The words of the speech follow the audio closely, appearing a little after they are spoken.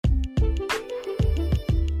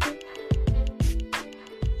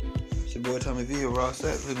Your boy Tommy V, we're all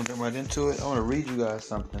set. We're going to get right into it. I want to read you guys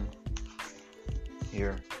something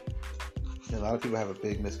here. A lot of people have a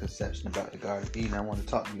big misconception about the Garden of Eden. I want to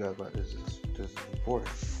talk to you guys about this. This is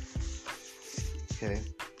important. Okay.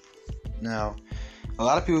 Now, a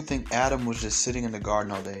lot of people think Adam was just sitting in the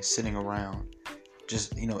garden all day, sitting around,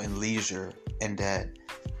 just, in leisure, and that,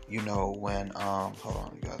 when, hold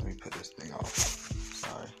on, you guys, let me put this thing off.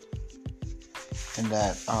 Sorry. And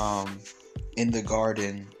that, in the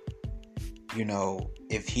garden,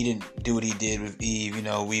 if he didn't do what he did with Eve,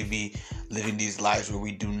 we'd be living these lives where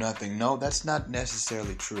we do nothing. No, that's not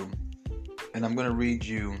necessarily true. And I'm going to read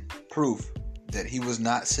you proof that he was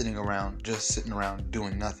not sitting around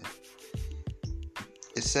doing nothing.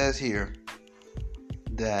 It says here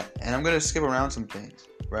that, and I'm going to skip around some things,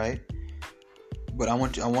 right? But I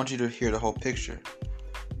want you to hear the whole picture.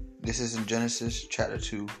 This is in Genesis chapter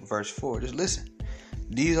 2, verse 4. Just listen.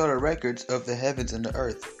 These are the records of the heavens and the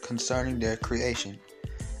earth concerning their creation.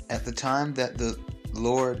 At the time that the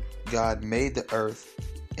Lord God made the earth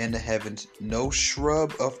and the heavens, no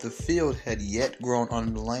shrub of the field had yet grown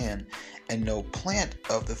on the land, and no plant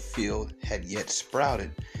of the field had yet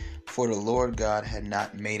sprouted. For the Lord God had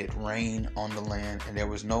not made it rain on the land, and there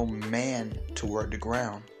was no man to work the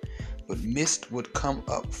ground. But mist would come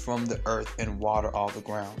up from the earth and water all the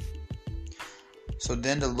ground. So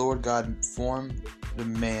then the Lord God formed the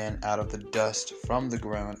man out of the dust from the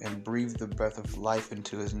ground and breathed the breath of life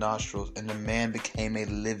into his nostrils, and the man became a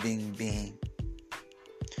living being.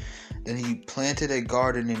 Then he planted a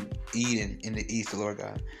garden in Eden in the east, the Lord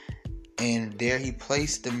God, and there he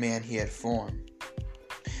placed the man he had formed.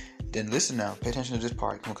 Then listen now, pay attention to this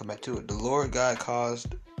part, we'll come back to it. The Lord God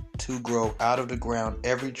caused to grow out of the ground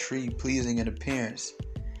every tree pleasing in appearance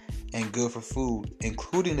and good for food,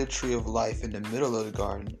 including the tree of life in the middle of the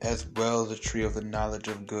garden, as well as the tree of the knowledge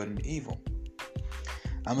of good and evil.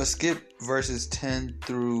 I'm going to skip verses 10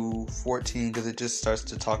 through 14 because it just starts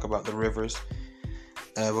to talk about the rivers.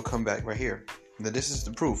 We'll come back right here. But this is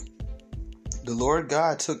the proof. The Lord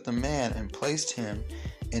God took the man and placed him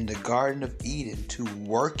in the Garden of Eden to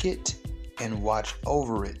work it and watch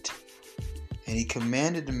over it. And he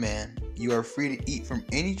commanded the man, "You are free to eat from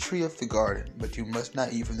any tree of the garden, but you must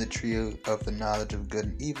not eat from the tree of the knowledge of good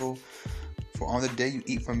and evil, for on the day you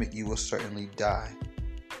eat from it, you will certainly die."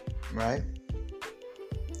 Right?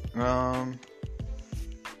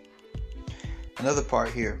 Another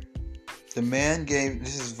part here. The man gave,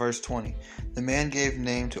 this is verse 20. The man gave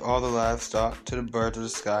name to all the livestock, to the birds of the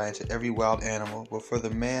sky, and to every wild animal. But for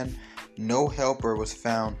the man, no helper was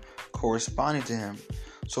found corresponding to him.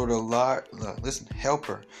 So the Lord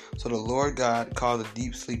God caused a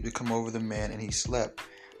deep sleep to come over the man, and he slept.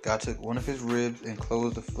 God took one of his ribs and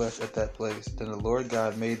closed the flesh at that place. Then the Lord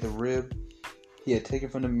God made the rib he had taken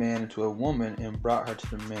from the man into a woman and brought her to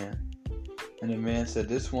the man. And the man said,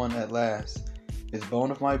 "This one at last is bone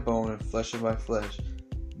of my bone and flesh of my flesh.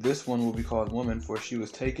 This one will be called woman, for she was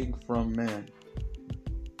taken from man."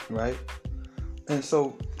 Right? And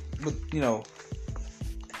so,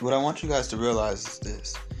 what I want you guys to realize is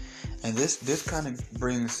this. And this kind of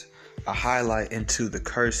brings a highlight into the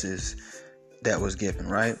curses that was given,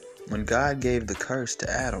 right? When God gave the curse to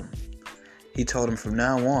Adam, he told him, from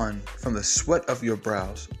now on, from the sweat of your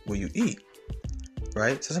brows will you eat.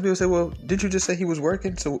 Right? So some people say, well, didn't you just say he was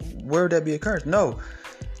working? So where would that be a curse? No,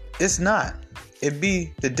 it's not.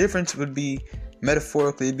 The difference would be,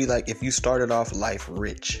 metaphorically, it'd be like if you started off life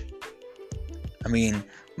rich. I mean,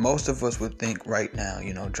 most of us would think right now,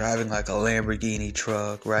 driving like a Lamborghini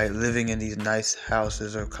truck, right? Living in these nice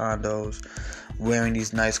houses or condos, wearing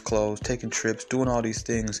these nice clothes, taking trips, doing all these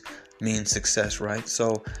things means success, right?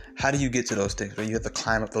 So how do you get to those things? Right? You have to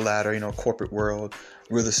climb up the ladder, corporate world,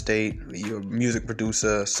 real estate, you're a music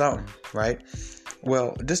producer, something, right?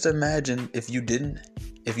 Well, just imagine if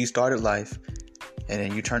you started life and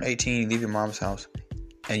then you turn 18, you leave your mom's house,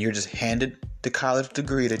 and you're just handed the college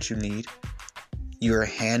degree that you need. You're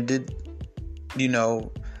handed,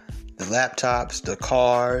 the laptops, the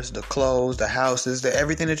cars, the clothes, the houses,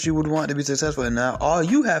 everything that you would want to be successful. And now all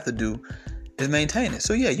you have to do is maintain it.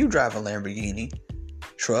 So yeah, you drive a Lamborghini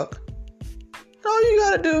truck. All you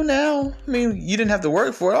got to do now, you didn't have to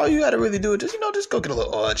work for it. All you got to really do is just go get a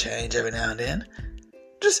little oil change every now and then.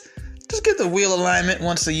 Just get the wheel alignment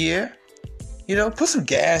once a year. Put some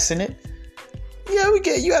gas in it. Yeah,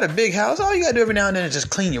 you got a big house. All you got to do every now and then is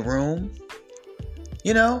just clean your room.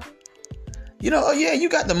 Oh yeah, you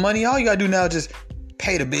got the money. All you gotta do now is just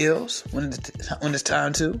pay the bills when it's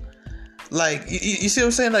time to. Like, you see what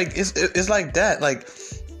I'm saying? Like, it's like that. Like,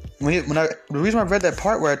 the reason I read that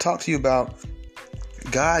part where I talked to you about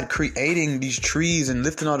God creating these trees and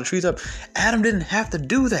lifting all the trees up, Adam didn't have to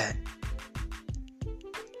do that.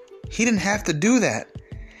 He didn't have to do that.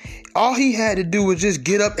 All he had to do was just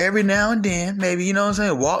get up every now and then, maybe, you know what I'm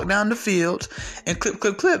saying, walk down the fields and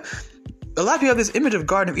clip. A lot of people have this image of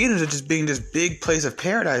Garden of Eden as just being this big place of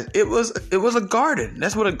paradise. It was a garden.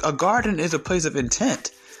 That's what a garden is, a place of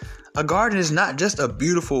intent. A garden is not just a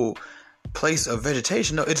beautiful place of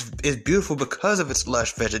vegetation. No, it's beautiful because of its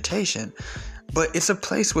lush vegetation. But it's a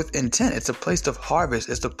place with intent. It's a place of harvest.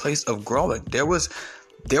 It's a place of growing. It's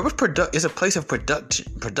a place of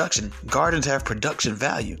production. Gardens have production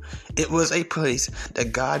value. It was a place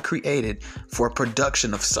that God created for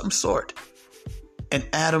production of some sort. And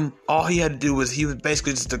Adam, all he had to do was, he was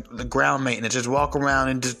basically just the ground maintenance. Just walk around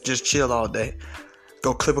and just chill all day.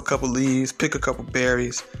 Go clip a couple leaves, pick a couple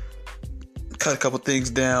berries, cut a couple things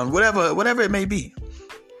down, whatever it may be.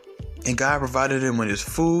 And God provided him with his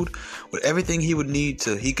food, with everything he would need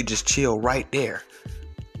he could just chill right there.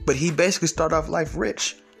 But he basically started off life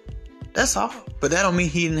rich. That's all. But that don't mean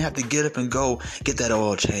he didn't have to get up and go get that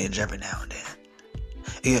oil change every now and then.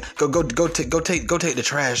 Yeah, go take the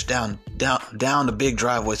trash down the big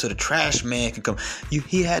driveway so the trash man can come.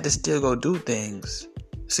 He had to still go do things.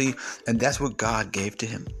 See, and that's what God gave to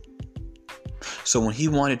him. So when he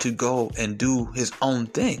wanted to go and do his own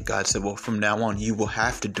thing, God said, well, from now on, you will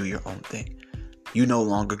have to do your own thing. You no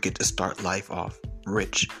longer get to start life off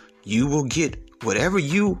rich. You will get whatever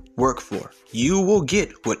you work for. You will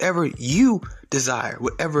get whatever you desire,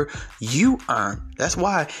 whatever you earn. That's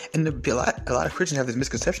why a lot of Christians have this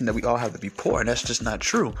misconception that we all have to be poor, and that's just not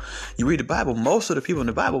true. You read the Bible, most of the people in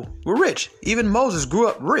the Bible were rich. Even Moses grew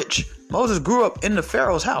up rich. Moses grew up in the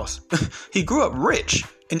Pharaoh's house. He grew up rich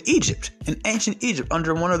in Egypt, in ancient Egypt,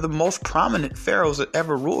 under one of the most prominent pharaohs that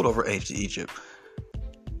ever ruled over ancient Egypt.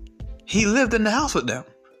 He lived in the house with them.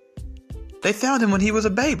 They found him when he was a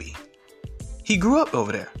baby. He grew up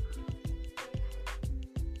over there.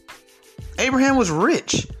 Abraham was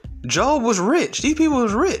rich. Job was rich. These people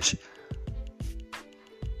was rich.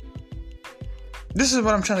 This is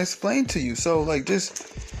what I'm trying to explain to you. So like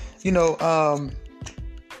just, I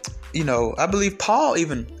believe Paul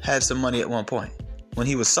even had some money at one point when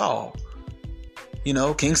he was Saul.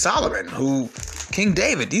 King Solomon, King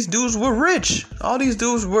David, these dudes were rich. All these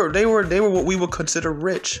dudes were what we would consider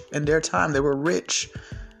rich in their time. They were rich.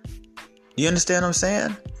 You understand what I'm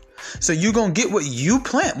saying? So you're going to get what you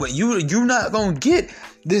plant. You're not going to get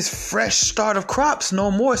this fresh start of crops no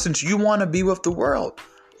more, since you want to be with the world.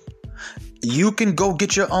 You can go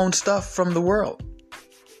get your own stuff from the world.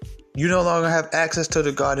 You no longer have access to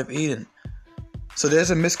the Garden of Eden. So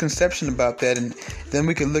there's a misconception about that. And then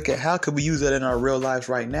we can look at how could we use that in our real lives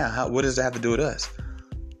right now? What does that have to do with us?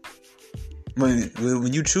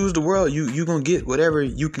 When you choose the world, you're going to get whatever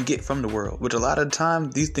you can get from the world, which a lot of the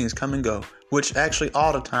time these things come and go, which actually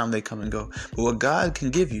all the time they come and go. But what God can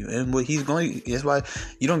give you and what that's why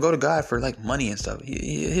you don't go to God for like money and stuff.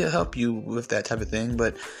 He'll help you with that type of thing.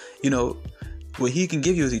 But, what he can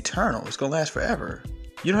give you is eternal. It's going to last forever.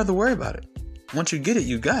 You don't have to worry about it. Once you get it,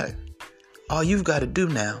 you got it. All you've got to do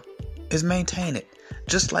now is maintain it.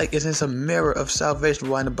 Just like it's a mirror of salvation.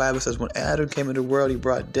 Why in the Bible says when Adam came into the world, he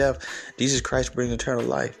brought death. Jesus Christ brings eternal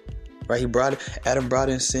life. Right? Adam brought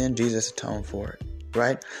in sin. Jesus atoned for it.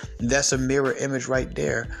 Right? That's a mirror image right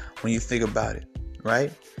there when you think about it.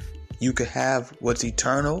 Right? You could have what's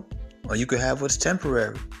eternal or you could have what's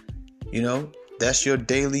temporary. That's your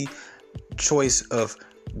daily choice of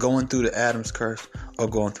going through the Adam's curse or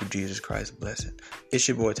going through Jesus Christ's blessing. It's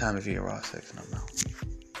your boy Tommy V. Raw Sex, and I'm out.